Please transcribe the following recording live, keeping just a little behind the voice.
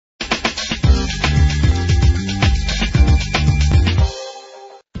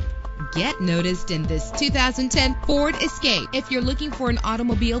Get noticed in this 2010 Ford Escape. If you're looking for an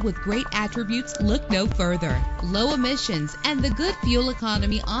automobile with great attributes, look no further. Low emissions and the good fuel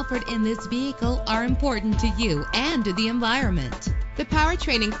economy offered in this vehicle are important to you and to the environment. The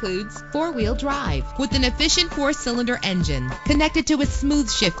powertrain includes four-wheel drive with an efficient four-cylinder engine connected to a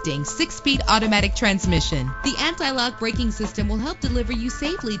smooth shifting 6-speed automatic transmission. The anti-lock braking system will help deliver you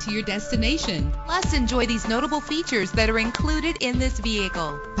safely to your destination. Plus, enjoy these notable features that are included in this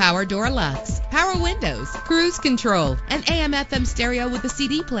vehicle: power door locks, power windows, cruise control, an AM/FM stereo with a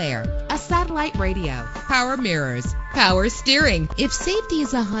CD player, a satellite radio, power mirrors, power steering. If safety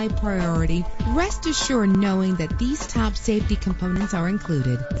is a high priority, rest assured knowing that these top safety components are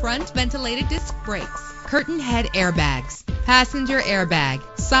included: front ventilated disc brakes, curtain head airbags, passenger airbag,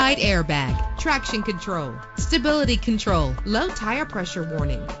 side airbag, traction control, stability control, low tire pressure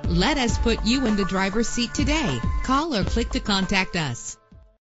warning. Let us put you in the driver's seat today. Call or click to contact us.